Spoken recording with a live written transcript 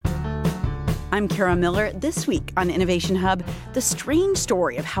I'm Kara Miller. This week on Innovation Hub, the strange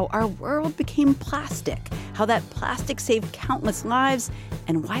story of how our world became plastic, how that plastic saved countless lives,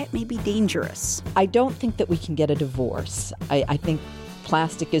 and why it may be dangerous. I don't think that we can get a divorce. I think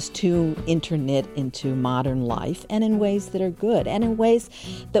plastic is too interknit into modern life, and in ways that are good, and in ways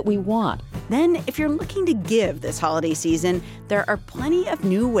that we want. Then, if you're looking to give this holiday season, there are plenty of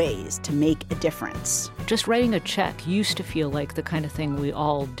new ways to make a difference. Just writing a check used to feel like the kind of thing we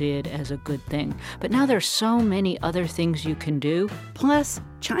all did as a good thing. But now there's so many other things you can do. Plus,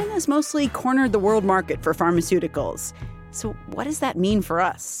 China's mostly cornered the world market for pharmaceuticals. So what does that mean for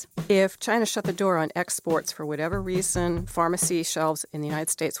us? If China shut the door on exports for whatever reason, pharmacy shelves in the United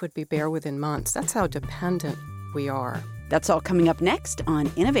States would be bare within months. That's how dependent we are. That's all coming up next on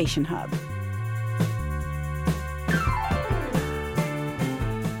Innovation Hub.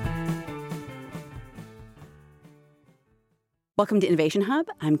 Welcome to Innovation Hub.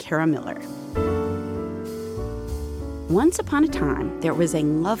 I'm Kara Miller. Once upon a time, there was a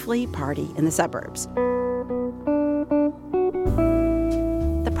lovely party in the suburbs.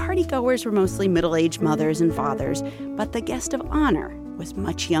 The partygoers were mostly middle-aged mothers and fathers, but the guest of honor was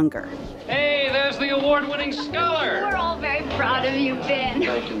much younger. Hey, there's the award-winning scholar! We're all very proud of you, Ben.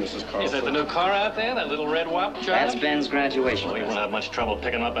 Thank you, Mrs. Carlson. Is that the new car out there, that little red wop, Charlie? That's Ben's graduation. Well, you won't have much trouble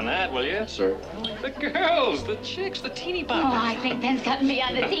picking up on that, will you? Sir. The girls, the chicks, the teeny boppers. Oh, I think Ben's gotten me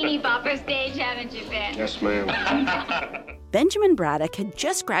on the teeny bopper stage, haven't you, Ben? Yes, ma'am. Benjamin Braddock had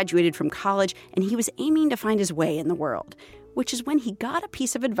just graduated from college, and he was aiming to find his way in the world, which is when he got a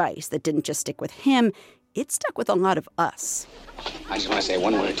piece of advice that didn't just stick with him, it stuck with a lot of us. I just want to say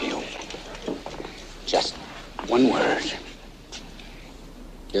one word to you. Just one word.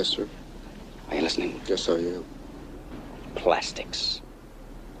 Yes, sir. Are you listening? Yes, I am. Plastics.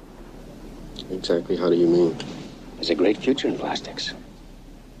 Exactly how do you mean? There's a great future in plastics.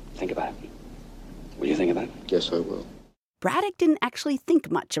 Think about it. Will you think about it? Yes, I will. Braddock didn't actually think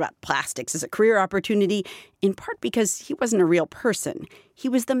much about plastics as a career opportunity, in part because he wasn't a real person. He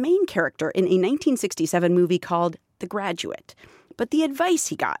was the main character in a 1967 movie called The Graduate. But the advice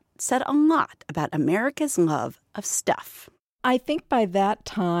he got said a lot about America's love of stuff. I think by that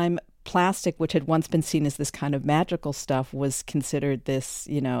time, plastic, which had once been seen as this kind of magical stuff, was considered this,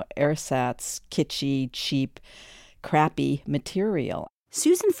 ersatz, kitschy, cheap, crappy material.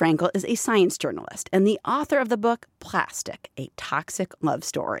 Susan Frankel is a science journalist and the author of the book Plastic, A Toxic Love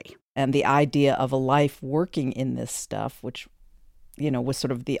Story. And the idea of a life working in this stuff, which, was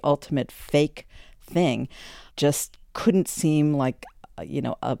sort of the ultimate fake thing, just couldn't seem like,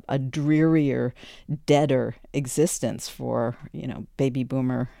 a drearier, deader existence for, baby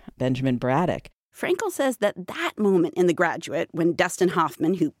boomer Benjamin Braddock. Frankel says that moment in The Graduate, when Dustin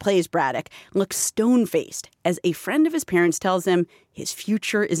Hoffman, who plays Braddock, looks stone-faced as a friend of his parents tells him his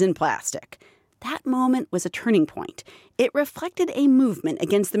future is in plastic. That moment was a turning point. It reflected a movement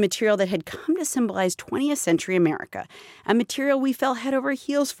against the material that had come to symbolize 20th century America, a material we fell head over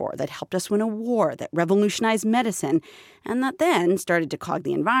heels for that helped us win a war, that revolutionized medicine, and that then started to clog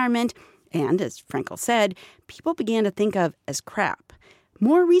the environment, and, as Frankel said, people began to think of as crap.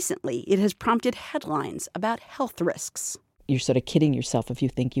 More recently, it has prompted headlines about health risks. You're sort of kidding yourself if you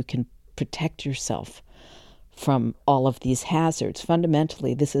think you can protect yourself from all of these hazards.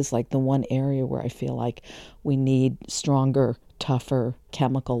 Fundamentally, this is like the one area where I feel like we need stronger, tougher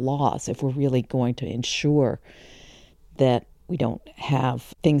chemical laws if we're really going to ensure that we don't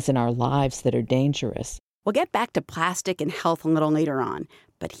have things in our lives that are dangerous. We'll get back to plastic and health a little later on,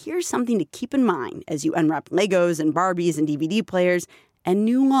 but here's something to keep in mind as you unwrap Legos and Barbies and DVD players and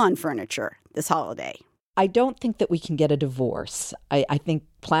new lawn furniture this holiday. I don't think that we can get a divorce. I think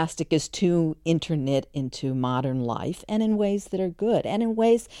plastic is too interknit into modern life, and in ways that are good, and in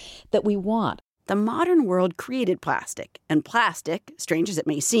ways that we want. The modern world created plastic, and plastic, strange as it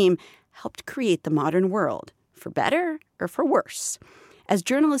may seem, helped create the modern world, for better or for worse. As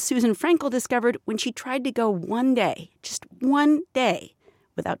journalist Susan Frankel discovered when she tried to go one day, just one day,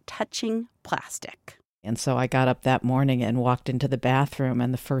 without touching plastic. And so I got up that morning and walked into the bathroom,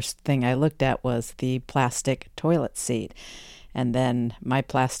 and the first thing I looked at was the plastic toilet seat, and then my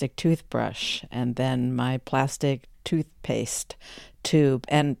plastic toothbrush, and then my plastic toothpaste tube.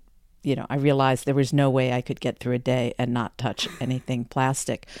 And, I realized there was no way I could get through a day and not touch anything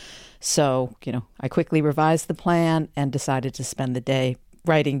plastic. So, I quickly revised the plan and decided to spend the day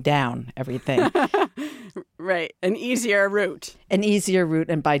writing down everything. Right. An easier route.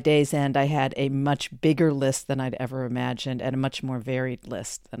 And by day's end, I had a much bigger list than I'd ever imagined and a much more varied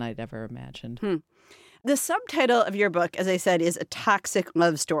list than I'd ever imagined. The subtitle of your book, as I said, is A Toxic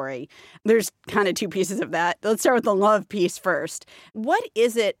Love Story. There's kind of two pieces of that. Let's start with the love piece first. What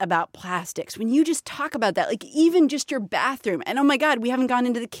is it about plastics when you just talk about that, like even just your bathroom? And oh my God, we haven't gone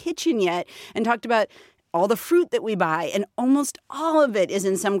into the kitchen yet and talked about all the fruit that we buy, and almost all of it is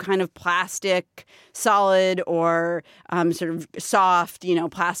in some kind of plastic, solid or sort of soft,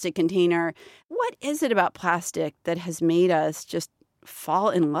 plastic container. What is it about plastic that has made us just fall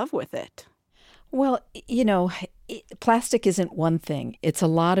in love with it? Well, plastic isn't one thing. It's a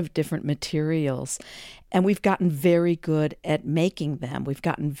lot of different materials. And we've gotten very good at making them. We've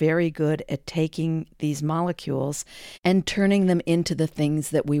gotten very good at taking these molecules and turning them into the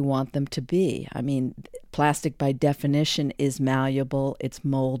things that we want them to be. I mean, plastic by definition is malleable, it's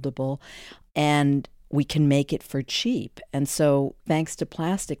moldable, and we can make it for cheap. And so thanks to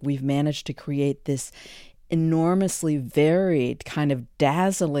plastic, we've managed to create this enormously varied, kind of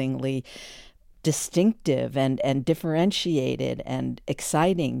dazzlingly distinctive and differentiated and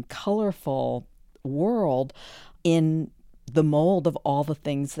exciting, colorful world in the mold of all the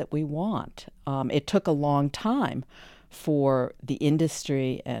things that we want. It took a long time for the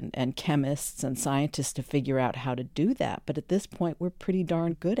industry and chemists and scientists to figure out how to do that. But at this point, we're pretty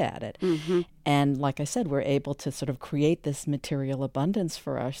darn good at it. Mm-hmm. And like I said, we're able to sort of create this material abundance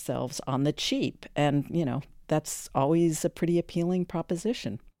for ourselves on the cheap. And, that's always a pretty appealing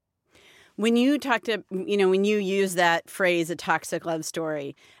proposition. When you when you use that phrase, a toxic love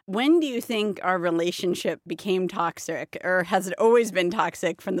story, when do you think our relationship became toxic, or has it always been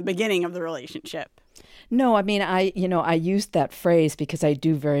toxic from the beginning of the relationship? No, I mean, I used that phrase because I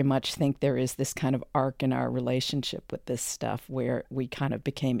do very much think there is this kind of arc in our relationship with this stuff where we kind of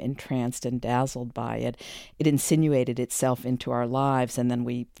became entranced and dazzled by it. It insinuated itself into our lives, and then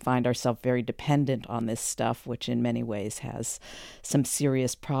we find ourselves very dependent on this stuff, which in many ways has some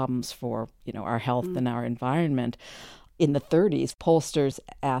serious problems for, our health and our environment. In the 30s, pollsters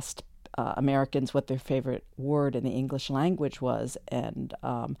asked Americans what their favorite word in the English language was, and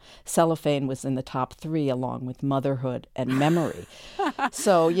cellophane was in the top 3 along with motherhood and memory.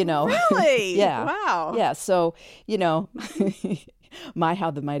 So, Really? Yeah. Wow. Yeah, so, my, how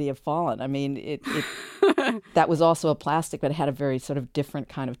the mighty have fallen. I mean, it that was also a plastic, but it had a very sort of different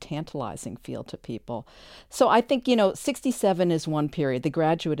kind of tantalizing feel to people. So I think, 67 is one period. The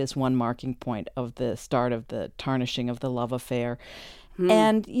Graduate is one marking point of the start of the tarnishing of the love affair.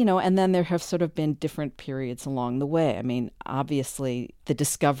 And, and then there have sort of been different periods along the way. I mean, obviously, the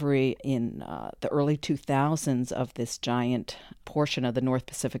discovery in the early 2000s of this giant portion of the North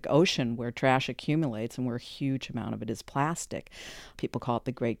Pacific Ocean where trash accumulates and where a huge amount of it is plastic. People call it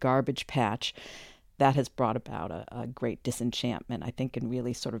the Great Garbage Patch. That has brought about a great disenchantment, I think, and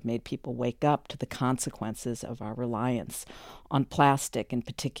really sort of made people wake up to the consequences of our reliance on plastic, in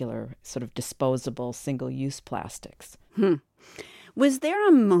particular, sort of disposable, single-use plastics. Was there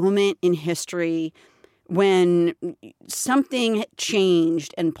a moment in history when something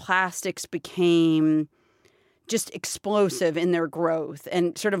changed and plastics became just explosive in their growth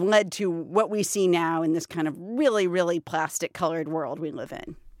and sort of led to what we see now in this kind of really, really plastic-colored world we live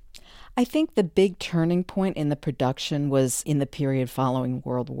in? I think the big turning point in the production was in the period following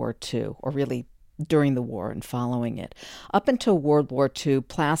World War II, or really during the war and following it. Up until World War II,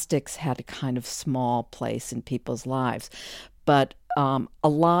 plastics had a kind of small place in people's lives. But a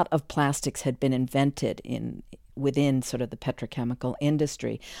lot of plastics had been invented within sort of the petrochemical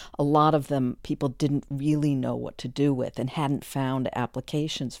industry. A lot of them people didn't really know what to do with and hadn't found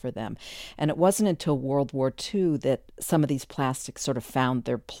applications for them. And it wasn't until World War II that some of these plastics sort of found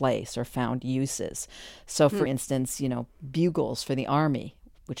their place or found uses. So, for instance, bugles for the Army,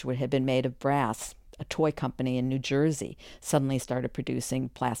 which had been made of brass. A toy company in New Jersey suddenly started producing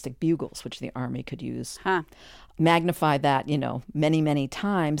plastic bugles, which the Army could use. Magnify that, many, many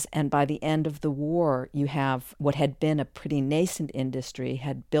times. And by the end of the war, you have what had been a pretty nascent industry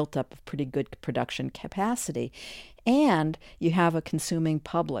had built up a pretty good production capacity. And you have a consuming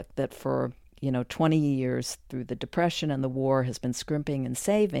public that for 20 years through the Depression and the war has been scrimping and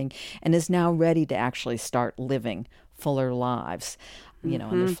saving and is now ready to actually start living fuller lives. And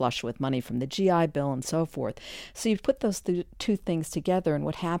they're flush with money from the GI Bill and so forth. So you put those two things together, and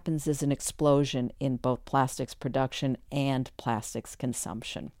what happens is an explosion in both plastics production and plastics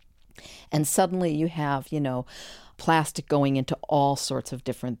consumption. And suddenly you have, plastic going into all sorts of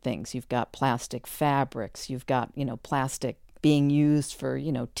different things. You've got plastic fabrics, you've got, plastic being used for,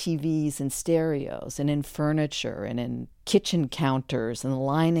 TVs and stereos and in furniture and in kitchen counters and the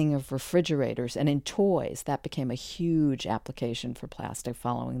lining of refrigerators, and in toys. That became a huge application for plastic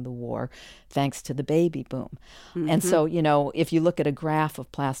following the war, thanks to the baby boom. And so, if you look at a graph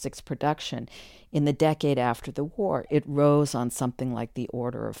of plastics production, in the decade after the war, it rose on something like the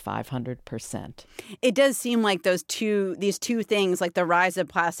order of 500%. It does seem like these two things, like the rise of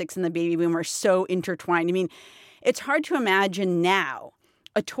plastics and the baby boom, are so intertwined. I mean, it's hard to imagine now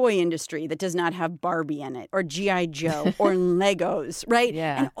a toy industry that does not have Barbie in it, or G.I. Joe, or Legos, right?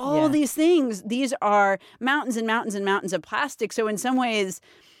 Yeah, and all these things, these are mountains and mountains and mountains of plastic. So in some ways,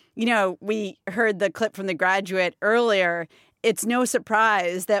 we heard the clip from The Graduate earlier. It's no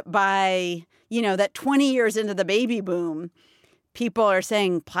surprise that by, that 20 years into the baby boom, people are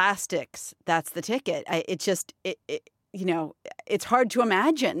saying plastics, that's the ticket. It's hard to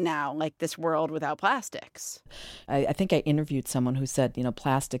imagine now, like, this world without plastics. I think I interviewed someone who said,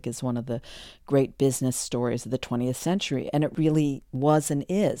 plastic is one of the great business stories of the 20th century, and it really was and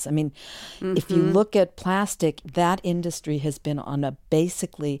is. I mean, if you look at plastic, that industry has been on a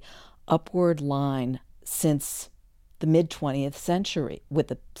basically upward line since the mid-20th century, with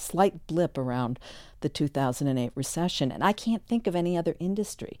a slight blip around the 2008 recession. And I can't think of any other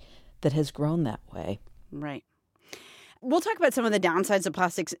industry that has grown that way. Right. We'll talk about some of the downsides of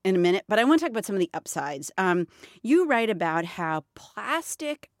plastics in a minute, but I want to talk about some of the upsides. You write about how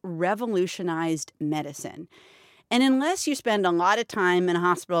plastic revolutionized medicine. And unless you spend a lot of time in a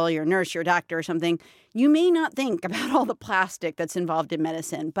hospital, you're a nurse, you're a doctor or something, you may not think about all the plastic that's involved in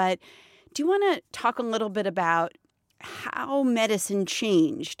medicine. But do you want to talk a little bit about how medicine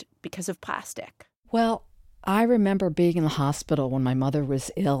changed because of plastic? Well, I remember being in the hospital when my mother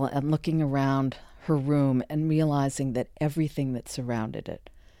was ill and looking around her room and realizing that everything that surrounded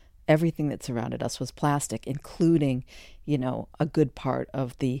us was plastic, including, a good part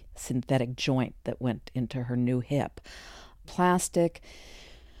of the synthetic joint that went into her new hip. Plastic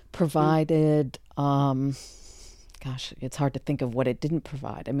provided, it's hard to think of what it didn't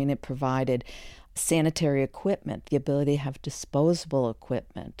provide. I mean, it provided sanitary equipment, the ability to have disposable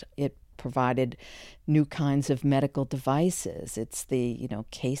equipment. It provided new kinds of medical devices. It's the,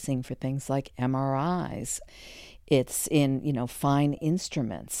 casing for things like MRIs. It's in, fine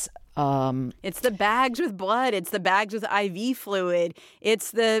instruments. It's the bags with blood. It's the bags with IV fluid.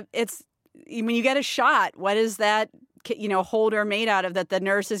 It's when you get a shot, what is that, holder made out of that the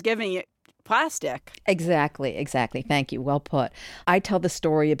nurse is giving you? Plastic. Exactly. Thank you. Well put. I tell the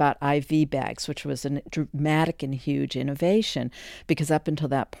story about IV bags, which was a dramatic and huge innovation, because up until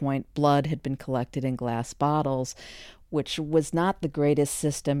that point, blood had been collected in glass bottles, which was not the greatest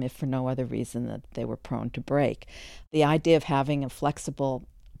system, if for no other reason that they were prone to break. The idea of having a flexible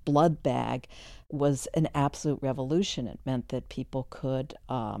blood bag was an absolute revolution. It meant that people could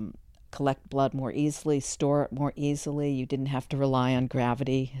collect blood more easily, store it more easily. You didn't have to rely on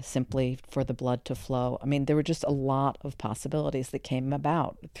gravity simply for the blood to flow. I mean, there were just a lot of possibilities that came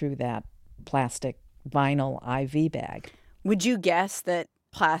about through that plastic vinyl IV bag. Would you guess that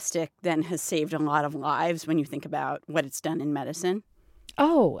plastic then has saved a lot of lives when you think about what it's done in medicine?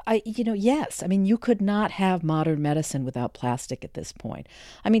 Oh, yes. I mean, you could not have modern medicine without plastic at this point.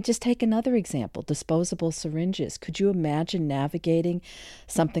 I mean, just take another example, disposable syringes. Could you imagine navigating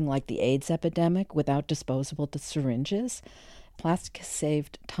something like the AIDS epidemic without disposable syringes? Plastic has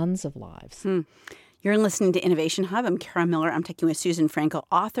saved tons of lives. You're listening to Innovation Hub. I'm Kara Miller. I'm talking with Susan Frankel,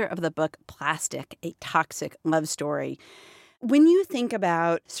 author of the book Plastic, A Toxic Love Story. When you think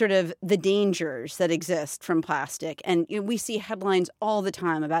about sort of the dangers that exist from plastic, and we see headlines all the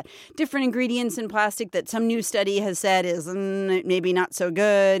time about different ingredients in plastic that some new study has said is maybe not so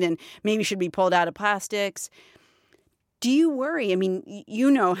good and maybe should be pulled out of plastics. Do you worry? I mean, you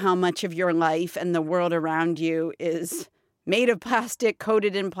know how much of your life and the world around you is made of plastic,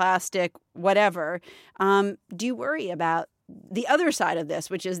 coated in plastic, whatever. Do you worry about the other side of this,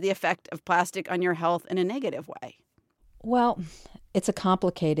 which is the effect of plastic on your health in a negative way? Well, it's a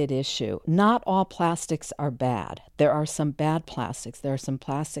complicated issue. Not all plastics are bad. There are some bad plastics. There are some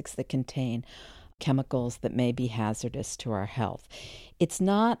plastics that contain chemicals that may be hazardous to our health. It's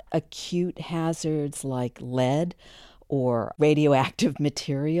not acute hazards like lead or radioactive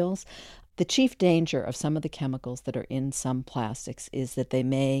materials. The chief danger of some of the chemicals that are in some plastics is that they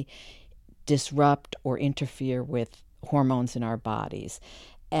may disrupt or interfere with hormones in our bodies.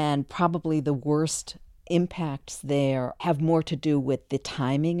 And probably the worst impacts there have more to do with the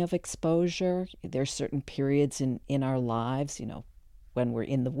timing of exposure. There are certain periods in our lives, when we're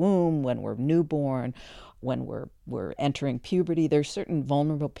in the womb, when we're newborn, when we're entering puberty. There's certain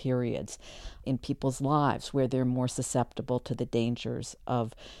vulnerable periods in people's lives where they're more susceptible to the dangers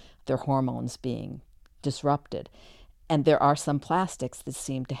of their hormones being disrupted. And there are some plastics that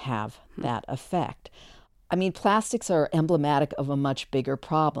seem to have that effect. I mean, plastics are emblematic of a much bigger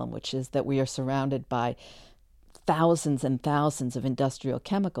problem, which is that we are surrounded by thousands and thousands of industrial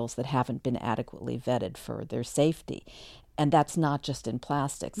chemicals that haven't been adequately vetted for their safety. And that's not just in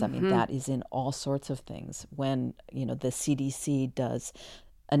plastics. I mean, that is in all sorts of things. When, the CDC does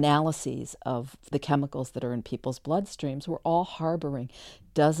analyses of the chemicals that are in people's bloodstreams, we're all harboring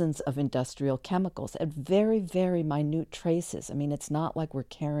dozens of industrial chemicals at very, very minute traces. I mean, it's not like we're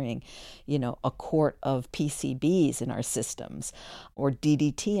carrying, a quart of PCBs in our systems or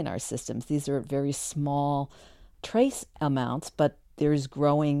DDT in our systems. These are very small trace amounts, but there's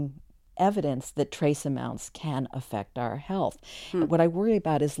growing evidence that trace amounts can affect our health. What I worry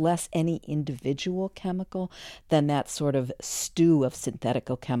about is less any individual chemical than that sort of stew of synthetic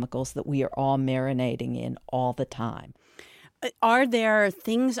chemicals that we are all marinating in all the time. Are there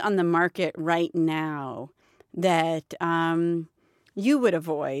things on the market right now that you would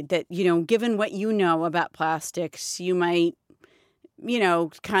avoid that, given what you know about plastics, you might,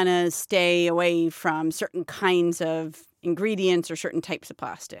 kind of stay away from certain kinds of ingredients or certain types of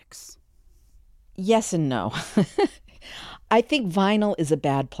plastics? Yes and no. I think vinyl is a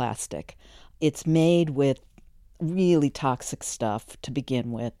bad plastic. It's made with really toxic stuff to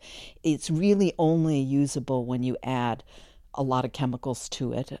begin with. It's really only usable when you add a lot of chemicals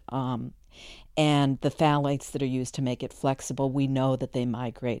to it. And the phthalates that are used to make it flexible, we know that they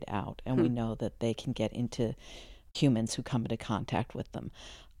migrate out, and we know that they can get into humans who come into contact with them.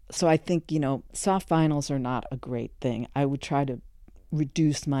 So I think, soft vinyls are not a great thing. I would try to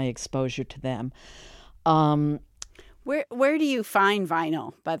reduce my exposure to them. Where do you find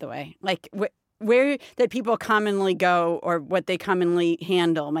vinyl, by the way? Like where that people commonly go or what they commonly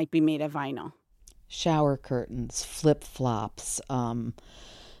handle might be made of vinyl? Shower curtains, flip-flops,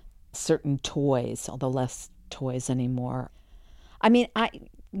 certain toys, although less toys anymore. I mean,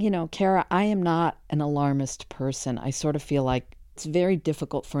 Kara, I am not an alarmist person. I sort of feel like it's very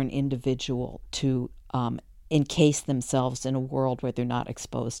difficult for an individual to encase themselves in a world where they're not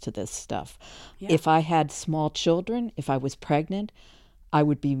exposed to this stuff. Yeah. If I had small children, if I was pregnant, I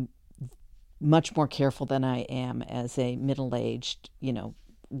would be much more careful than I am as a middle-aged,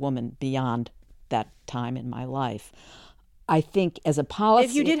 woman beyond that time in my life. I think as a policy...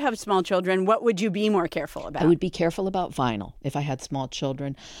 If you did have small children, what would you be more careful about? I would be careful about vinyl if I had small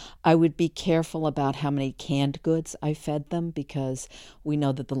children. I would be careful about how many canned goods I fed them, because we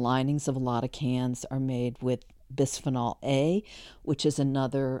know that the linings of a lot of cans are made with bisphenol A, which is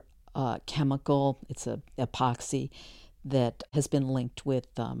another chemical. It's an epoxy that has been linked with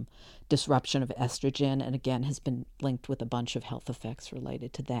disruption of estrogen, and again has been linked with a bunch of health effects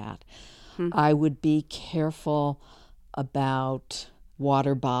related to that. I would be careful about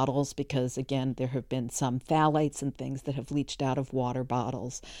water bottles because, again, there have been some phthalates and things that have leached out of water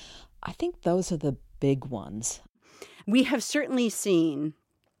bottles. I think those are the big ones. We have certainly seen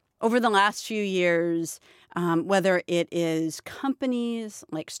over the last few years, whether it is companies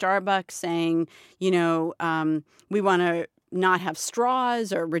like Starbucks saying, we want to not have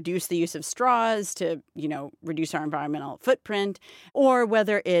straws or reduce the use of straws to, reduce our environmental footprint, or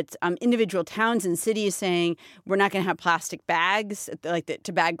whether it's individual towns and cities saying we're not going to have plastic bags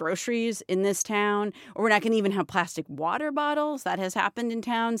to bag groceries in this town, or we're not going to even have plastic water bottles. That has happened in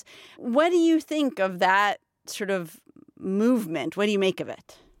towns. What do you think of that sort of movement? What do you make of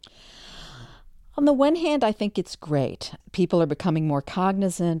it? On the one hand, I think it's great. People are becoming more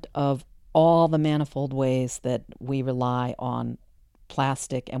cognizant of all the manifold ways that we rely on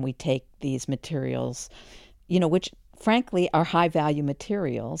plastic, and we take these materials, which frankly are high-value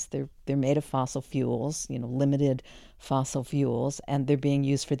materials. They're made of fossil fuels, limited fossil fuels, and they're being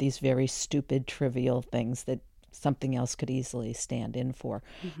used for these very stupid, trivial things that something else could easily stand in for.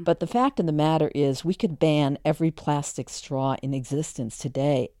 Mm-hmm. But the fact of the matter is we could ban every plastic straw in existence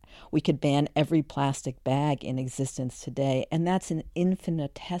today. We could ban every plastic bag in existence today, and that's an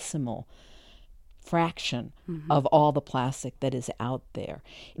infinitesimal fraction of all the plastic that is out there.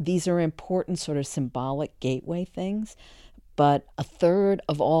 These are important sort of symbolic gateway things, but a third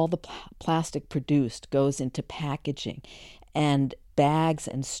of all the plastic produced goes into packaging, and bags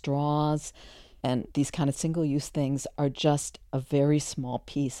and straws and these kind of single-use things are just a very small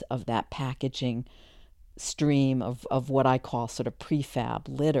piece of that packaging stream of what I call sort of prefab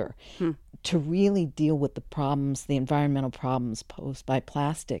litter. To really deal with the problems, the environmental problems posed by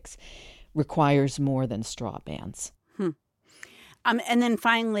plastics, requires more than straw bans. And then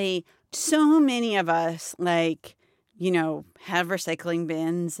finally, so many of us have recycling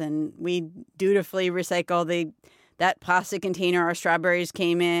bins, and we dutifully recycle the that plastic container our strawberries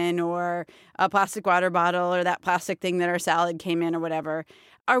came in, or a plastic water bottle, or that plastic thing that our salad came in, or whatever.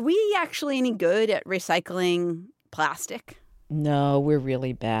 Are we actually any good at recycling plastic? No, we're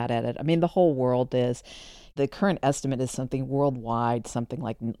really bad at it. I mean, the whole world is. The current estimate is something worldwide, something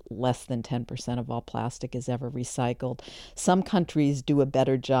like less than 10% of all plastic is ever recycled. Some countries do a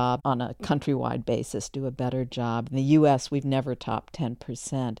better job on a countrywide basis, do a better job. In the U.S., we've never topped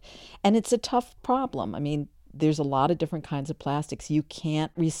 10%. And it's a tough problem. I mean, there's a lot of different kinds of plastics. You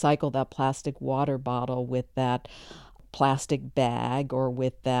can't recycle that plastic water bottle with that plastic bag or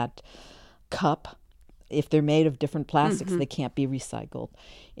with that cup. If they're made of different plastics, they can't be recycled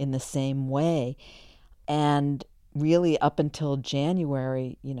in the same way. And really, up until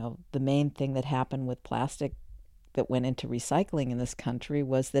January, the main thing that happened with plastic that went into recycling in this country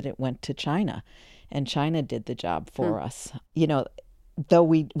was that it went to China, and China did the job for us. Though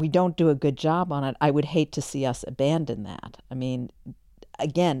we don't do a good job on it, I would hate to see us abandon that. I mean,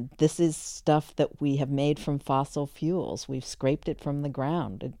 again, this is stuff that we have made from fossil fuels. We've scraped it from the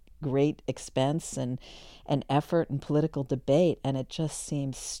ground at great expense and effort and political debate, and it just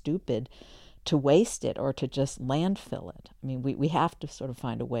seems stupid to waste it or to just landfill it. I mean, we have to sort of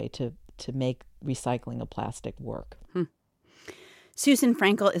find a way to make recycling of plastic work. Susan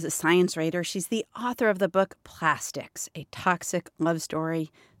Fränkel is a science writer. She's the author of the book Plastics, A Toxic Love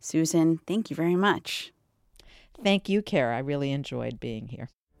Story. Susan, thank you very much. Thank you, Kara. I really enjoyed being here.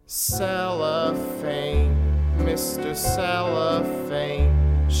 Cellophane, Mr. Cellophane,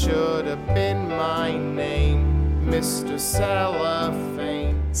 should have been my name, Mr.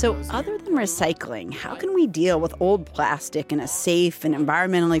 Cellophane. So other than recycling, how can we deal with old plastic in a safe and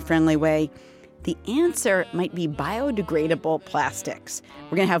environmentally friendly way? The answer might be biodegradable plastics.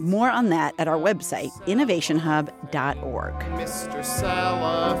 We're going to have more on that at our website, innovationhub.org. Mr.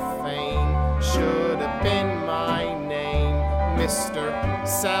 Cellophane should have been my name, Mr.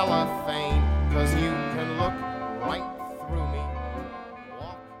 Cellophane, 'cause you can look right through me,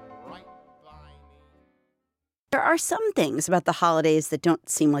 walk right by me. There are some things about the holidays that don't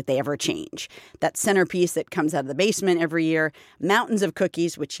seem like they ever change. That centerpiece that comes out of the basement every year, mountains of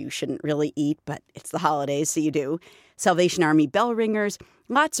cookies, which you shouldn't really eat, but it's the holidays, so you do, Salvation Army bell ringers,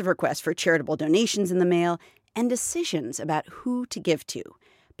 lots of requests for charitable donations in the mail, and decisions about who to give to.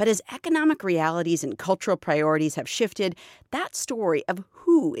 But as economic realities and cultural priorities have shifted, that story of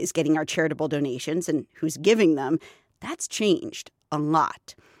who is getting our charitable donations and who's giving them, that's changed a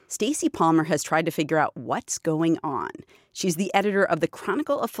lot. Stacey Palmer has tried to figure out what's going on. She's the editor of the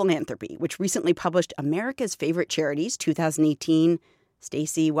Chronicle of Philanthropy, which recently published America's Favorite Charities 2018.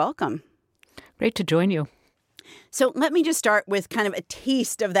 Stacey, welcome. Great to join you. So let me just start with kind of a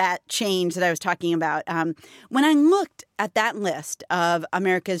taste of that change that I was talking about. When I looked at that list of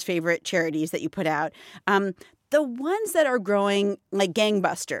America's Favorite Charities that you put out, the ones that are growing like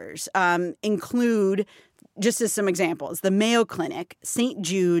gangbusters include, just as some examples, the Mayo Clinic, St.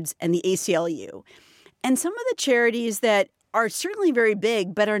 Jude's, and the ACLU. And some of the charities that are certainly very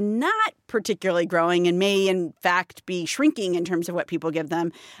big, but are not particularly growing and may, in fact, be shrinking in terms of what people give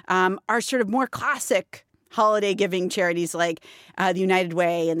them, are sort of more classic holiday giving charities like the United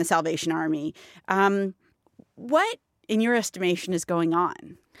Way and the Salvation Army. What, in your estimation, is going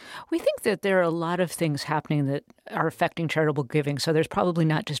on? We think that there are a lot of things happening that are affecting charitable giving, so there's probably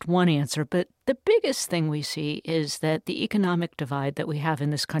not just one answer. But the biggest thing we see is that the economic divide that we have in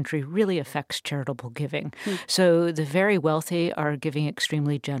this country really affects charitable giving. So the very wealthy are giving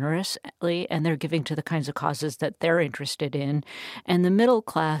extremely generously, and they're giving to the kinds of causes that they're interested in. And the middle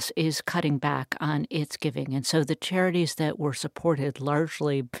class is cutting back on its giving. And so the charities that were supported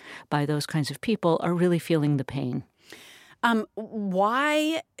largely by those kinds of people are really feeling the pain.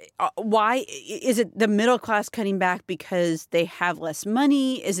 Why is it the middle class cutting back because they have less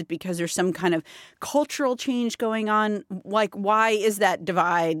money? Is it because there's some kind of cultural change going on? Like, why is that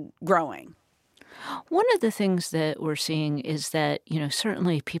divide growing? One of the things that we're seeing is that,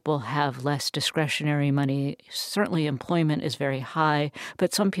 certainly people have less discretionary money. Certainly employment is very high,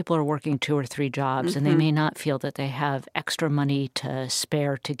 but some people are working 2 or 3 jobs and they may not feel that they have extra money to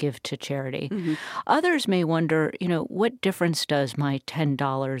spare to give to charity. Others may wonder, what difference does my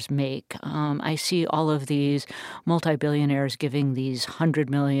 $10 make? I see all of these multi-billionaires giving these $100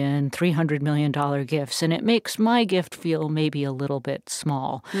 million, $300 million gifts, and it makes my gift feel maybe a little bit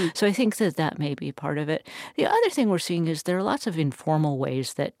small. So I think that may be be part of it. The other thing we're seeing is there are lots of informal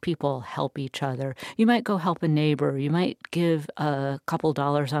ways that people help each other. You might go help a neighbor. You might give a couple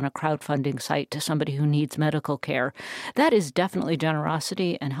dollars on a crowdfunding site to somebody who needs medical care. That is definitely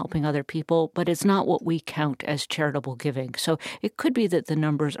generosity and helping other people, but it's not what we count as charitable giving. So it could be that the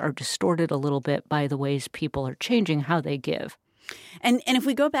numbers are distorted a little bit by the ways people are changing how they give. And if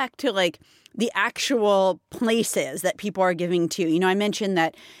we go back to like the actual places that people are giving to, I mentioned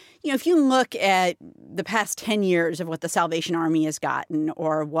that, if you look at the past 10 years of what the Salvation Army has gotten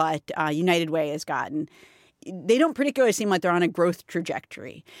or what United Way has gotten, they don't particularly seem like they're on a growth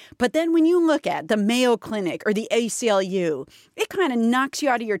trajectory. But then when you look at the Mayo Clinic or the ACLU, it kind of knocks you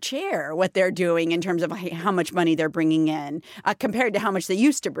out of your chair what they're doing in terms of how much money they're bringing in compared to how much they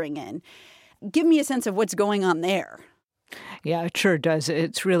used to bring in. Give me a sense of what's going on there. Yeah, it sure does.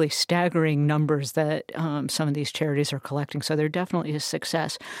 It's really staggering numbers that some of these charities are collecting. So there definitely is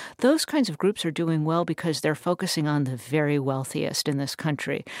success. Those kinds of groups are doing well because they're focusing on the very wealthiest in this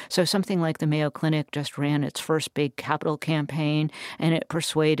country. So something like the Mayo Clinic just ran its first big capital campaign, and it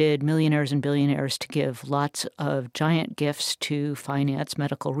persuaded millionaires and billionaires to give lots of giant gifts to finance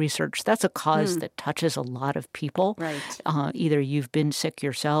medical research. That's a cause that touches a lot of people. Right. Either you've been sick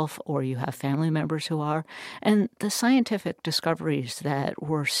yourself or you have family members who are. And the scientific discoveries that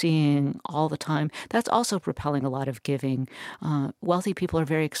we're seeing all the time, that's also propelling a lot of giving. Wealthy people are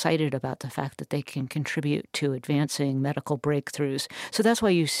very excited about the fact that they can contribute to advancing medical breakthroughs. So that's why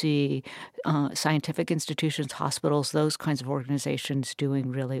you see scientific institutions, hospitals, those kinds of organizations doing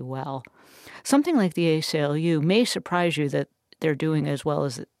really well. Something like the ACLU may surprise you that they're doing as well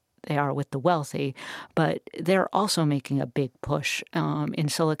as they are with the wealthy, but they're also making a big push in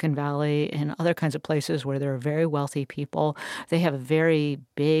Silicon Valley and other kinds of places where there are very wealthy people. They have a very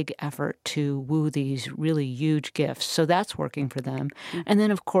big effort to woo these really huge gifts. So that's working for them. Mm-hmm. And then,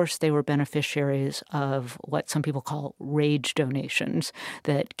 of course, they were beneficiaries of what some people call rage donations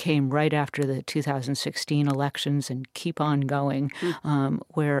that came right after the 2016 elections and keep on going,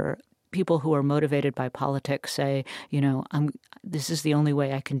 where people who are motivated by politics say, this is the only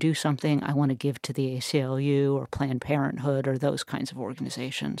way I can do something. I want to give to the ACLU or Planned Parenthood or those kinds of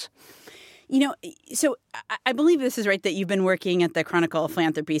organizations. So I believe this is right that you've been working at the Chronicle of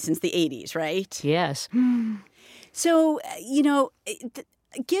Philanthropy since the 80s, right? Yes. So,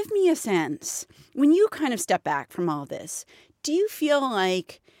 give me a sense. When you kind of step back from all this, do you feel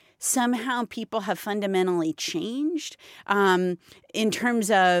like somehow people have fundamentally changed in terms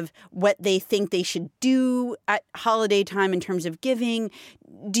of what they think they should do at holiday time in terms of giving?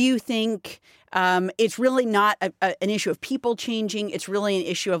 Do you think it's really not an issue of people changing? It's really an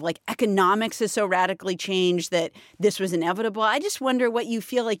issue of like economics has so radically changed that this was inevitable? I just wonder what you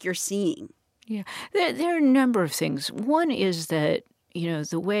feel like you're seeing. Yeah, there are a number of things. One is that,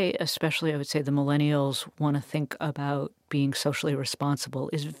 the way, especially I would say the millennials want to think about being socially responsible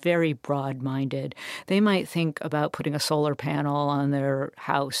is very broad-minded. They might think about putting a solar panel on their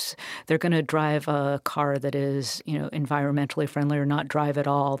house. They're going to drive a car that is, environmentally friendly or not drive at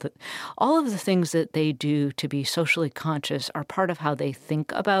all. All of the things that they do to be socially conscious are part of how they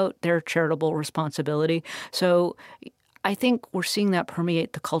think about their charitable responsibility. So I think we're seeing that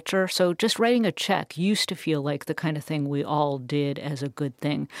permeate the culture. So just writing a check used to feel like the kind of thing we all did as a good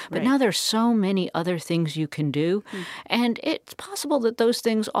thing. But now there's so many other things you can do. And it's possible that those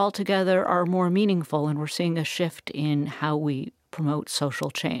things altogether are more meaningful. And we're seeing a shift in how we promote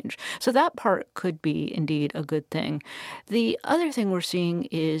social change. So that part could be indeed a good thing. The other thing we're seeing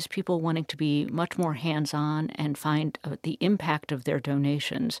is people wanting to be much more hands-on and find the impact of their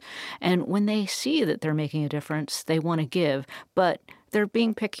donations. And when they see that they're making a difference, they want to give, but they're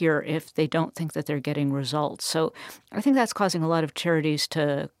being pickier if they don't think that they're getting results. So I think that's causing a lot of charities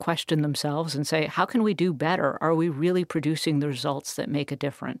to question themselves and say, how can we do better? Are we really producing the results that make a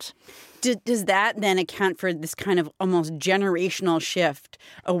difference? Does that then account for this kind of almost generational shift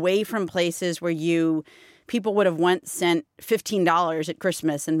away from places where people would have once sent $15 at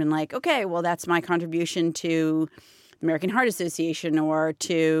Christmas and been like, okay, well, that's my contribution to the American Heart Association or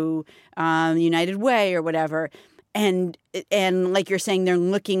to United Way or whatever. And like you're saying, they're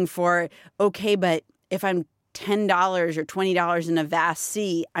looking for, okay, but if I'm $10 or $20 in a vast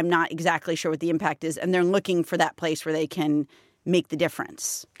sea, I'm not exactly sure what the impact is. And they're looking for that place where they can make the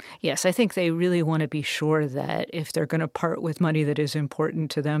difference. Yes, I think they really want to be sure that if they're going to part with money that is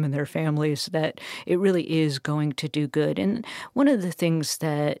important to them and their families, that it really is going to do good. And one of the things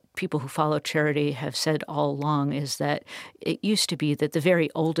that people who follow charity have said all along is that it used to be that the very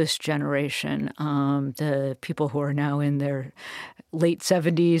oldest generation, the people who are now in their late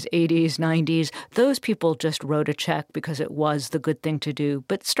 70s, 80s, 90s, those people just wrote a check because it was the good thing to do.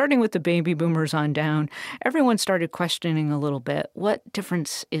 But starting with the baby boomers on down, everyone started questioning a little bit, what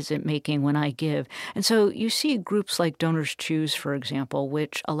difference is it making when I give? And so you see groups like Donors Choose, for example,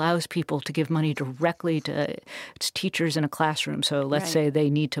 which allows people to give money directly to teachers in a classroom. So let's say they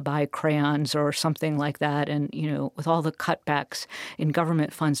need to buy crayons or something like that. And, with all the cutbacks in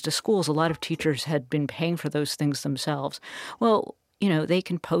government funds to schools, a lot of teachers had been paying for those things themselves. Well, they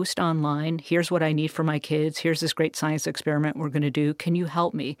can post online, here's what I need for my kids, here's this great science experiment we're going to do, can you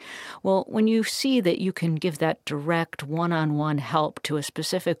help me? Well, when you see that you can give that direct one-on-one help to a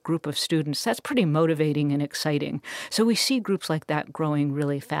specific group of students, that's pretty motivating and exciting. So we see groups like that growing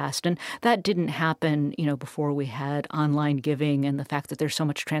really fast. And that didn't happen, before we had online giving and the fact that there's so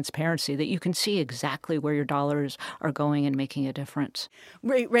much transparency that you can see exactly where your dollars are going and making a difference.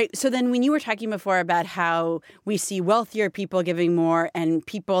 Right. So then when you were talking before about how we see wealthier people giving more and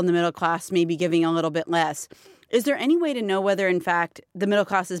people in the middle class maybe giving a little bit less, is there any way to know whether, in fact, the middle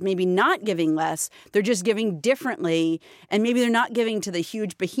class is maybe not giving less, they're just giving differently, and maybe they're not giving to the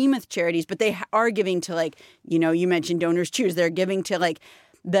huge behemoth charities, but they are giving to, you mentioned Donors Choose, they're giving to,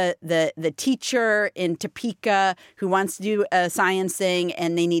 the teacher in Topeka who wants to do a science thing,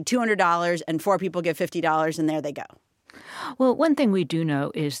 and they need $200, and 4 people give $50, and there they go. Well, one thing we do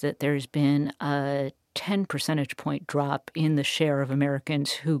know is that there's been a 10 percentage point drop in the share of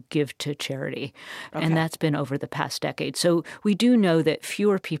Americans who give to charity. Okay. And that's been over the past decade. So we do know that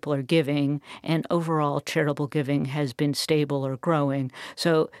fewer people are giving, and overall charitable giving has been stable or growing.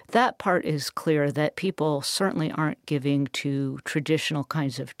 So that part is clear, that people certainly aren't giving to traditional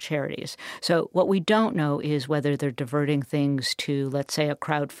kinds of charities. So what we don't know is whether they're diverting things to, let's say, a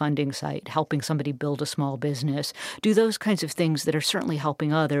crowdfunding site, helping somebody build a small business, do those kinds of things that are certainly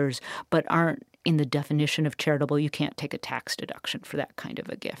helping others, but aren't in the definition of charitable. You can't take a tax deduction for that kind of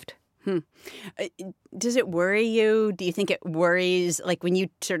a gift. Does it worry you? Do you think it worries, when you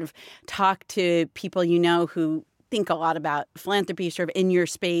sort of talk to people who think a lot about philanthropy sort of in your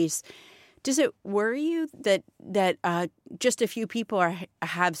space, does it worry you that just a few people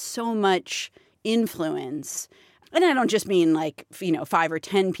have so much influence? And I don't just mean 5 or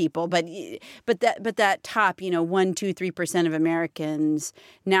 10 people, but that top 1, 2, 3% of Americans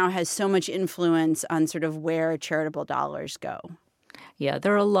now has so much influence on sort of where charitable dollars go. Yeah,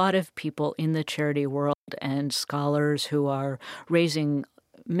 there are a lot of people in the charity world and scholars who are raising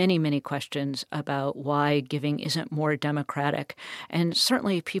many, many questions about why giving isn't more democratic. And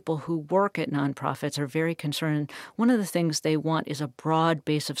certainly people who work at nonprofits are very concerned. One of the things they want is a broad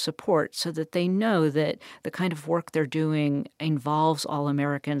base of support so that they know that the kind of work they're doing involves all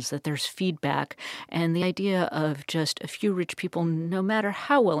Americans, that there's feedback. And the idea of just a few rich people, no matter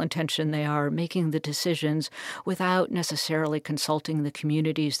how well-intentioned they are, making the decisions without necessarily consulting the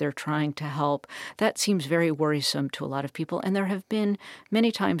communities they're trying to help, that seems very worrisome to a lot of people. And there have been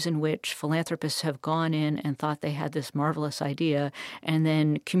many times in which philanthropists have gone in and thought they had this marvelous idea, and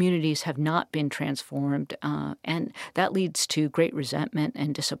then communities have not been transformed, and that leads to great resentment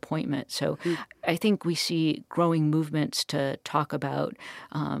and disappointment. So I think we see growing movements to talk about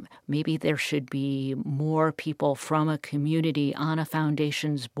maybe there should be more people from a community on a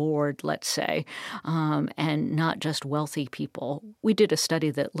foundation's board, let's say, and not just wealthy people. We did a study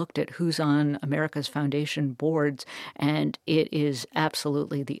that looked at who's on America's foundation boards, and it is absolutely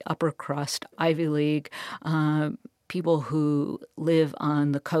the upper crust, Ivy League, people who live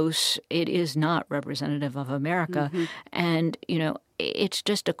on the coast. It is not representative of America. Mm-hmm. And, it's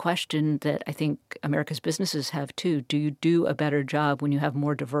just a question that I think America's businesses have too. Do you do a better job when you have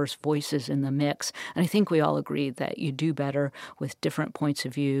more diverse voices in the mix? And I think we all agree that you do better with different points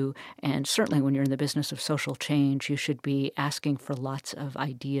of view. And certainly when you're in the business of social change, you should be asking for lots of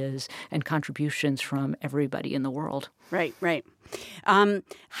ideas and contributions from everybody in the world. Right. How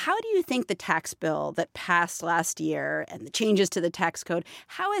do you think the tax bill that passed last year and the changes to the tax code,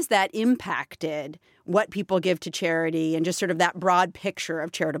 how has that impacted what people give to charity and just sort of that broad picture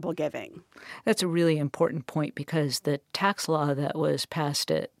of charitable giving? That's a really important point, because the tax law that was passed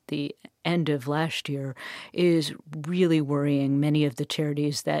at the end of last year is really worrying many of the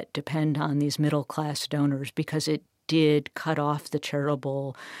charities that depend on these middle-class donors, because it did cut off the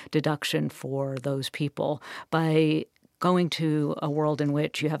charitable deduction for those people by going to a world in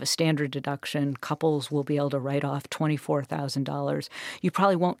which you have a standard deduction, couples will be able to write off $24,000. You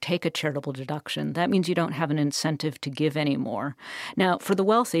probably won't take a charitable deduction. That means you don't have an incentive to give anymore. Now, for the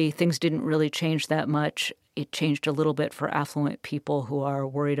wealthy, things didn't really change that much. It changed a little bit for affluent people who are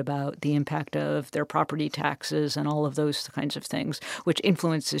worried about the impact of their property taxes and all of those kinds of things, which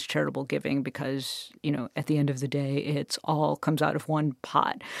influences charitable giving because, at the end of the day, it's all comes out of one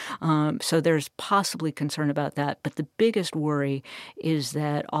pot. So there's possibly concern about that. But the biggest worry is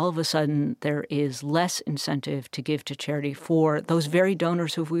that all of a sudden there is less incentive to give to charity for those very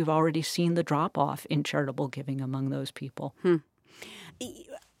donors who we've already seen the drop-off in charitable giving among those people.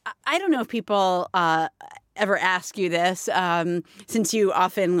 I don't know if people ever ask you this, since you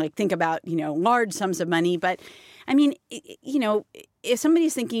often think about, large sums of money. But I mean, if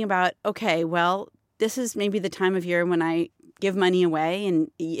somebody's thinking about, okay, well, this is maybe the time of year when I give money away, and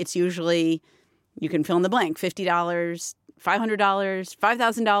it's usually, you can fill in the blank, $50, $500,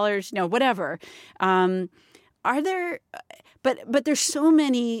 $5,000, whatever. Are there, but there's so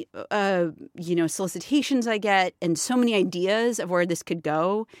many, solicitations I get and so many ideas of where this could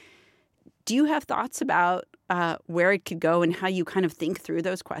go. Do you have thoughts about where it could go and how you kind of think through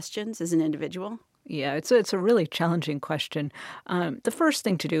those questions as an individual? Yeah, it's a really challenging question. The first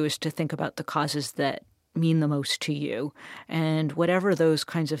thing to do is to think about the causes that mean the most to you. And whatever those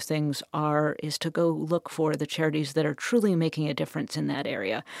kinds of things are is to go look for the charities that are truly making a difference in that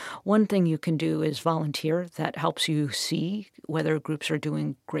area. One thing you can do is volunteer. That helps you see whether groups are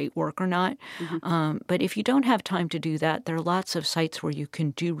doing great work or not. Mm-hmm. But if you don't have time to do that, there are lots of sites where you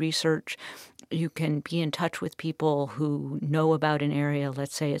can do research. You can be in touch with people who know about an area,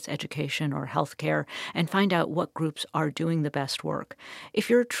 let's say it's education or healthcare, and find out what groups are doing the best work. If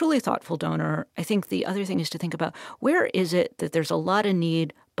you're a truly thoughtful donor, I think the other thing is to think about where is it that there's a lot of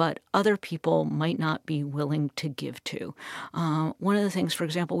need, but other people might not be willing to give to. One of the things, for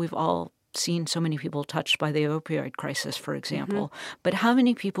example, we've all seen so many people touched by the opioid crisis, for example. Mm-hmm. But how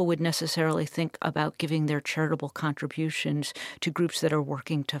many people would necessarily think about giving their charitable contributions to groups that are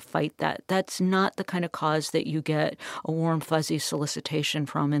working to fight that? That's not the kind of cause that you get a warm, fuzzy solicitation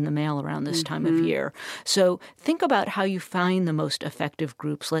from in the mail around this time of year. So think about how you find the most effective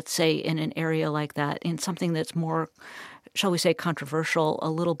groups, let's say in an area like that, in something that's more, shall we say, controversial, a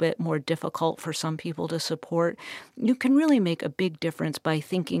little bit more difficult for some people to support. You can really make a big difference by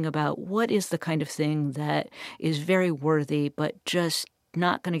thinking about what is the kind of thing that is very worthy, but just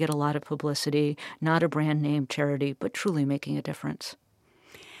not going to get a lot of publicity, not a brand name charity, but truly making a difference.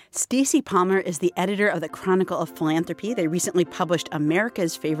 Stacy Palmer is the editor of the Chronicle of Philanthropy. They recently published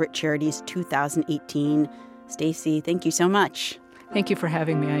America's Favorite Charities 2018. Stacy, thank you so much. Thank you for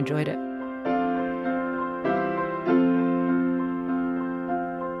having me. I enjoyed it.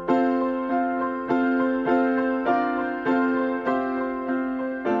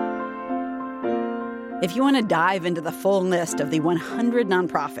 If you want to dive into the full list of the 100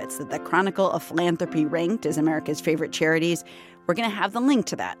 nonprofits that the Chronicle of Philanthropy ranked as America's favorite charities, we're going to have the link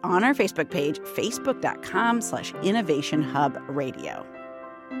to that on our Facebook page, facebook.com/innovationhubradio.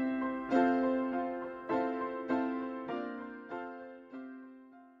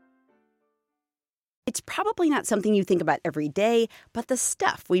 It's probably not something you think about every day, but the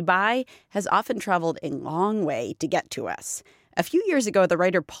stuff we buy has often traveled a long way to get to us. A few years ago, the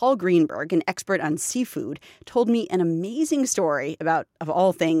writer Paul Greenberg, an expert on seafood, told me an amazing story about, of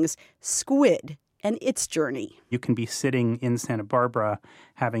all things, squid and its journey. You can be sitting in Santa Barbara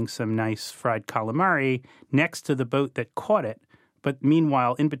having some nice fried calamari next to the boat that caught it. But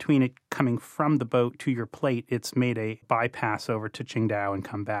meanwhile, in between it coming from the boat to your plate, it's made a bypass over to Qingdao and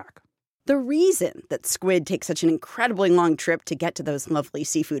come back. The reason that squid take such an incredibly long trip to get to those lovely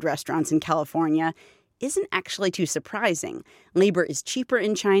seafood restaurants in California isn't actually too surprising. Labor is cheaper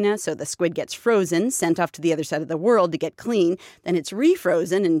in China, so the squid gets frozen, sent off to the other side of the world to get clean, then it's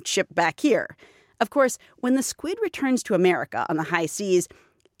refrozen and shipped back here. Of course, when the squid returns to America on the high seas,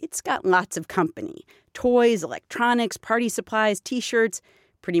 it's got lots of company. Toys, electronics, party supplies, T-shirts,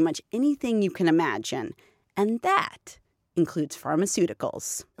 pretty much anything you can imagine. And that includes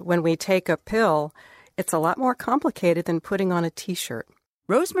pharmaceuticals. When we take a pill, it's a lot more complicated than putting on a T-shirt.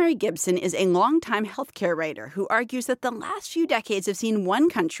 Rosemary Gibson is a longtime healthcare writer who argues that the last few decades have seen one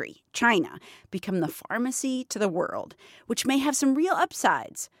country, China, become the pharmacy to the world, which may have some real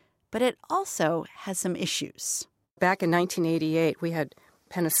upsides, but it also has some issues. Back in 1988, we had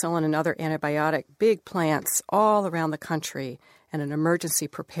penicillin and other antibiotic big plants all around the country and an emergency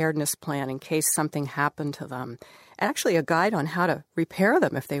preparedness plan in case something happened to them, and actually a guide on how to repair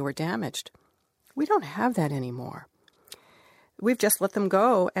them if they were damaged. We don't have that anymore. We've just let them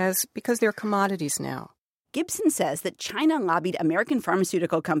go because they're commodities now. Gibson says that China lobbied American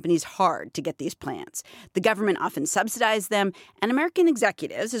pharmaceutical companies hard to get these plants. The government often subsidized them, and American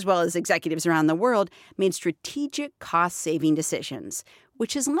executives, as well as executives around the world, made strategic cost-saving decisions,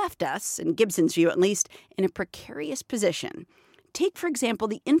 which has left us, in Gibson's view at least, in a precarious position. Take, for example,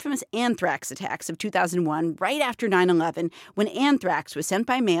 the infamous anthrax attacks of 2001, right after 9/11, when anthrax was sent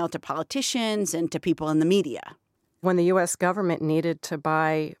by mail to politicians and to people in the media. When the U.S. government needed to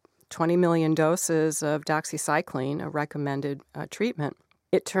buy 20 million doses of doxycycline, a recommended treatment,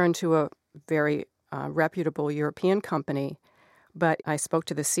 it turned to a very reputable European company. But I spoke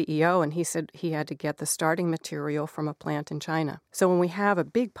to the CEO, and he said he had to get the starting material from a plant in China. So when we have a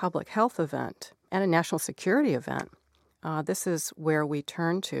big public health event and a national security event, this is where we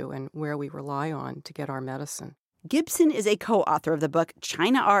turn to and where we rely on to get our medicine. Gibson is a co-author of the book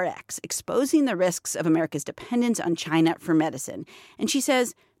China RX, Exposing the Risks of America's Dependence on China for Medicine. And she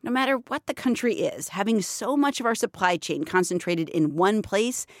says, no matter what the country is, having so much of our supply chain concentrated in one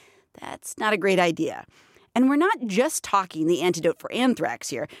place, that's not a great idea. And we're not just talking the antidote for anthrax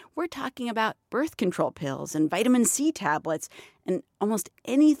here. We're talking about birth control pills and vitamin C tablets and almost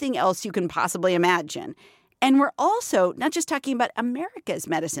anything else you can possibly imagine. And we're also not just talking about America's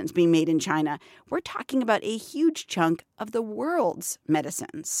medicines being made in China. We're talking about a huge chunk of the world's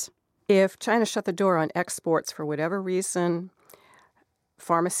medicines. If China shut the door on exports for whatever reason,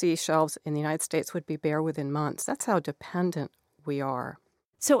 pharmacy shelves in the United States would be bare within months. That's how dependent we are.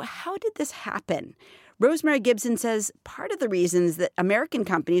 So how did this happen? Rosemary Gibson says part of the reasons that American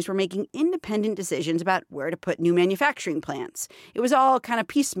companies were making independent decisions about where to put new manufacturing plants. It was all kind of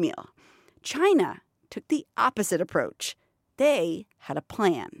piecemeal. China took the opposite approach. They had a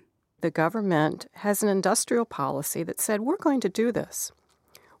plan. The government has an industrial policy that said, we're going to do this.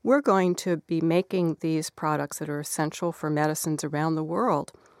 We're going to be making these products that are essential for medicines around the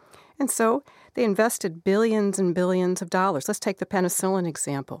world. And so they invested billions and billions of dollars. Let's take the penicillin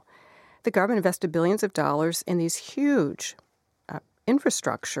example. The government invested billions of dollars in these huge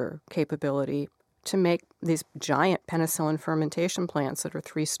infrastructure capability to make these giant penicillin fermentation plants that are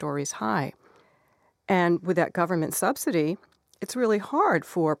 3 stories high. And with that government subsidy, it's really hard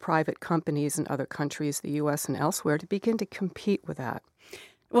for private companies in other countries, the U.S. and elsewhere, to begin to compete with that.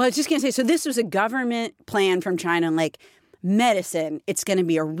 Well, I was just going to say, so this was a government plan from China, like medicine, it's going to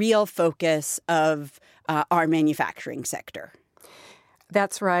be a real focus of our manufacturing sector.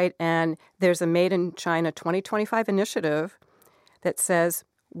 That's right. And there's a Made in China 2025 initiative that says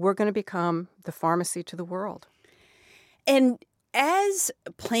we're going to become the pharmacy to the world. And as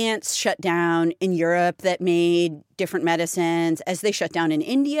plants shut down in Europe that made different medicines, as they shut down in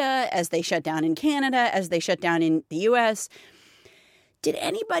India, as they shut down in Canada, as they shut down in the U.S., did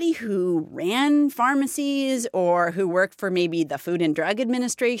anybody who ran pharmacies or who worked for maybe the Food and Drug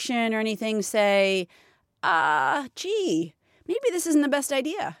Administration or anything say, maybe this isn't the best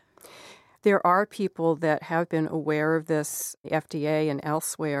idea? There are people that have been aware of this, the FDA and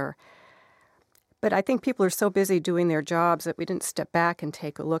elsewhere. But I think people are so busy doing their jobs that we didn't step back and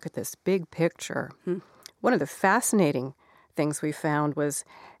take a look at this big picture. One of the fascinating things we found was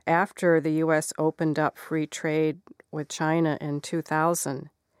after the U.S. opened up free trade with China in 2000,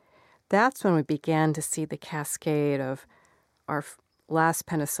 that's when we began to see the cascade of our last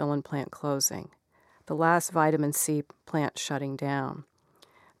penicillin plant closing, the last vitamin C plant shutting down.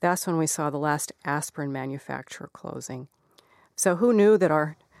 That's when we saw the last aspirin manufacturer closing. So who knew that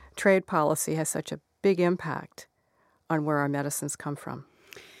our trade policy has such a big impact on where our medicines come from?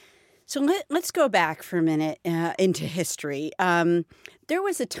 So let's go back for a minute into history. There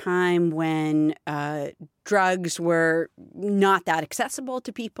was a time when drugs were not that accessible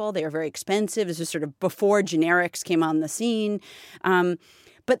to people. They were very expensive. This was sort of before generics came on the scene.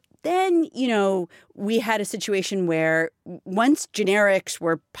 But then, we had a situation where once generics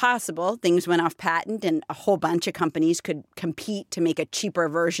were possible, things went off patent and a whole bunch of companies could compete to make a cheaper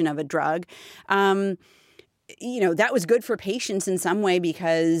version of a drug. That was good for patients in some way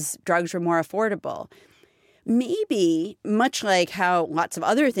because drugs were more affordable. Maybe, much like how lots of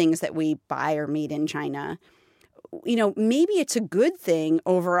other things that we buy are made in China, maybe it's a good thing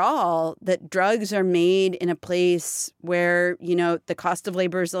overall that drugs are made in a place where, the cost of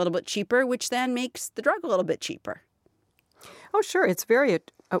labor is a little bit cheaper, which then makes the drug a little bit cheaper. Oh, sure. It's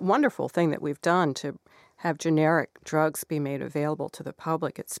a wonderful thing that we've done to have generic drugs be made available to the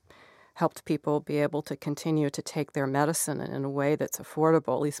public. It's helped people be able to continue to take their medicine in a way that's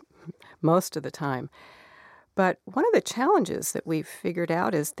affordable, at least most of the time. But one of the challenges that we've figured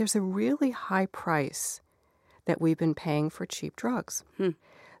out is there's a really high price that we've been paying for cheap drugs.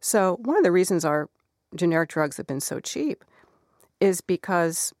 So one of the reasons our generic drugs have been so cheap is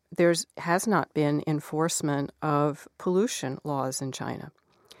because there has not been enforcement of pollution laws in China.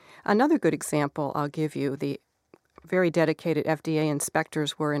 Another good example I'll give you, the very dedicated FDA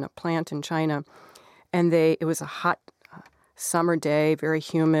inspectors were in a plant in China, and it was a hot summer day, very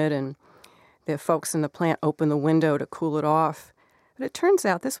humid, and the folks in the plant opened the window to cool it off. But it turns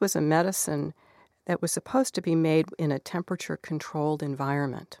out this was a medicine that was supposed to be made in a temperature-controlled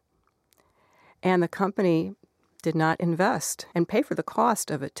environment. And the company did not invest and pay for the cost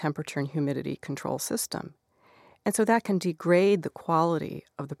of a temperature and humidity control system. And so that can degrade the quality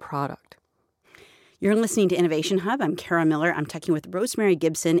of the product. You're listening to Innovation Hub. I'm Kara Miller. I'm talking with Rosemary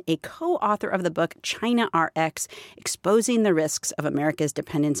Gibson, a co-author of the book China RX, Exposing the Risks of America's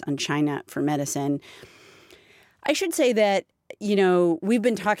Dependence on China for Medicine. I should say that, we've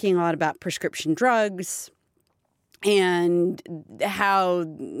been talking a lot about prescription drugs and how,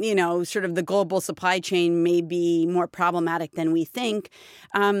 sort of the global supply chain may be more problematic than we think.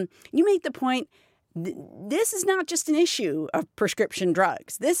 You make the point, this is not just an issue of prescription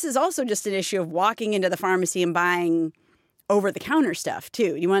drugs. This is also just an issue of walking into the pharmacy and buying over-the-counter stuff,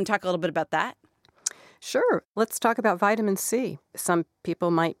 too. You want to talk a little bit about that? Sure. Let's talk about vitamin C. Some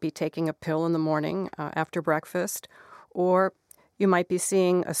people might be taking a pill in the morning after breakfast, or you might be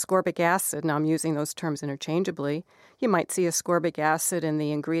seeing ascorbic acid. Now, I'm using those terms interchangeably. You might see ascorbic acid in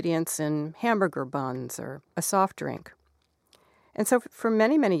the ingredients in hamburger buns or a soft drink. And so for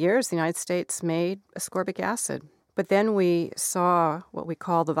many, many years, the United States made ascorbic acid. But then we saw what we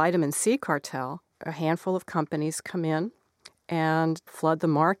call the vitamin C cartel. A handful of companies come in and flood the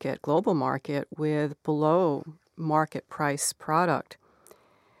market, global market, with below market price product.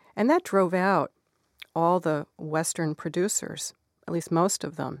 And that drove out all the Western producers, at least most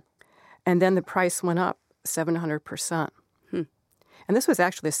of them. And then the price went up 700%. And this was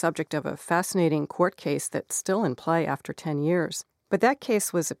actually the subject of a fascinating court case that's still in play after 10 years. But that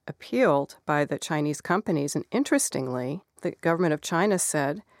case was appealed by the Chinese companies. And interestingly, the government of China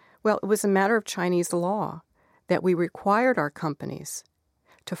said, well, it was a matter of Chinese law that we required our companies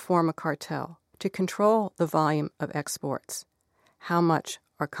to form a cartel, to control the volume of exports, how much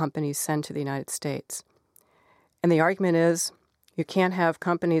our companies send to the United States. And the argument is you can't have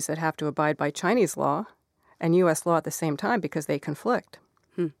companies that have to abide by Chinese law and U.S. law at the same time because they conflict.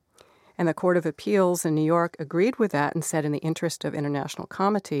 And the Court of Appeals in New York agreed with that and said in the interest of international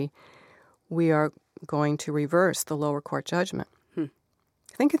comity, we are going to reverse the lower court judgment.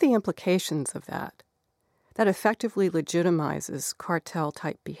 Think of the implications of that. That effectively legitimizes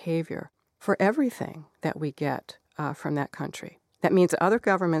cartel-type behavior for everything that we get from that country. That means other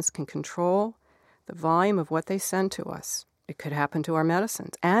governments can control the volume of what they send to us. It could happen to our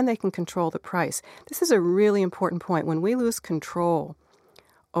medicines, and they can control the price. This is a really important point. When we lose control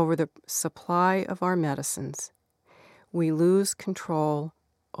over the supply of our medicines, we lose control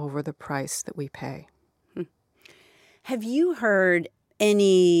over the price that we pay. Have you heard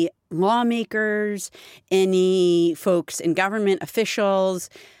any lawmakers, any folks in government officials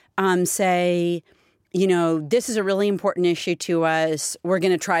say, this is a really important issue to us. We're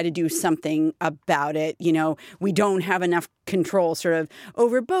going to try to do something about it. We don't have enough control sort of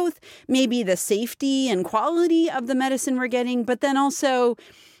over both maybe the safety and quality of the medicine we're getting, but then also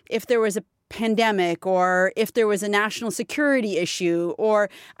if there was a pandemic or if there was a national security issue or,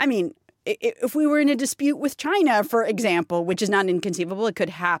 if we were in a dispute with China, for example, which is not inconceivable, it could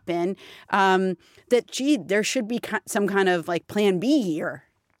happen, there should be some kind of plan B here.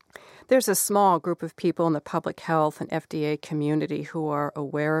 There's a small group of people in the public health and FDA community who are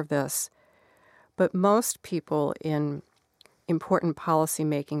aware of this, but most people in important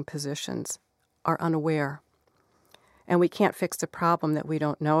policy-making positions are unaware, and we can't fix a problem that we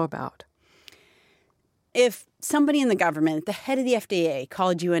don't know about. If somebody in the government, the head of the FDA,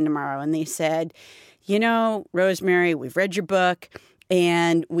 called you in tomorrow and they said, Rosemary, we've read your book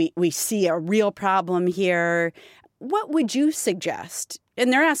and we see a real problem here, what would you suggest?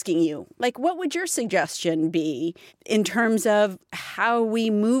 And they're asking you, what would your suggestion be in terms of how we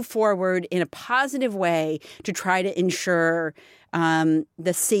move forward in a positive way to try to ensure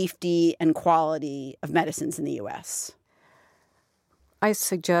the safety and quality of medicines in the U.S.? I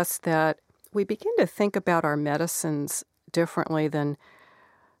suggest that we begin to think about our medicines differently than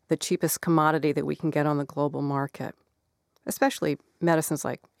the cheapest commodity that we can get on the global market, especially medicines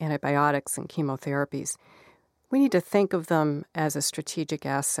like antibiotics and chemotherapies. We need to think of them as a strategic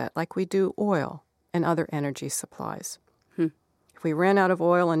asset, like we do oil and other energy supplies. If we ran out of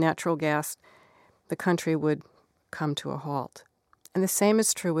oil and natural gas, the country would come to a halt. And the same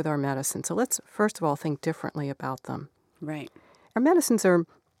is true with our medicines. So let's, first of all, think differently about them. Right. Our medicines are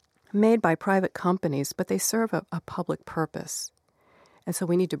made by private companies, but they serve a public purpose. And so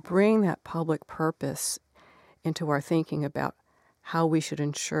we need to bring that public purpose into our thinking about how we should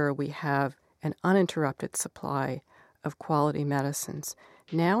ensure we have an uninterrupted supply of quality medicines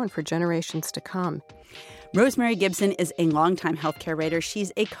now and for generations to come. Rosemary Gibson is a longtime healthcare writer.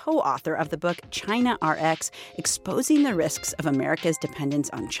 She's a co-author of the book China RX, Exposing the Risks of America's Dependence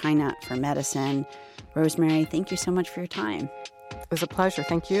on China for Medicine. Rosemary, thank you so much for your time. It was a pleasure.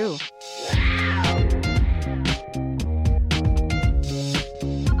 Thank you.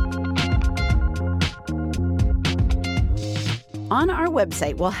 On our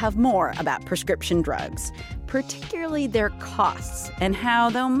website, we'll have more about prescription drugs, particularly their costs, and how,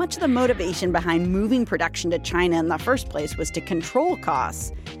 though much of the motivation behind moving production to China in the first place was to control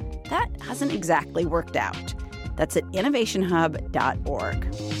costs, that hasn't exactly worked out. That's at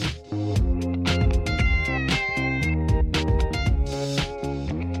innovationhub.org.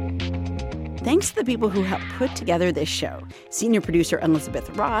 Thanks to the people who helped put together this show. Senior producer Elizabeth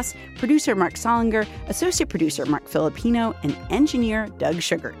Ross, producer Mark Solinger, associate producer Mark Filipino, and engineer Doug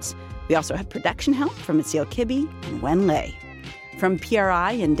Sugarts. We also had production help from Asil Kibbe and Wen Lei. From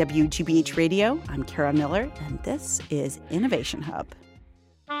PRI and WGBH Radio, I'm Kara Miller, and this is Innovation Hub.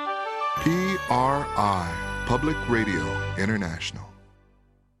 PRI, Public Radio International.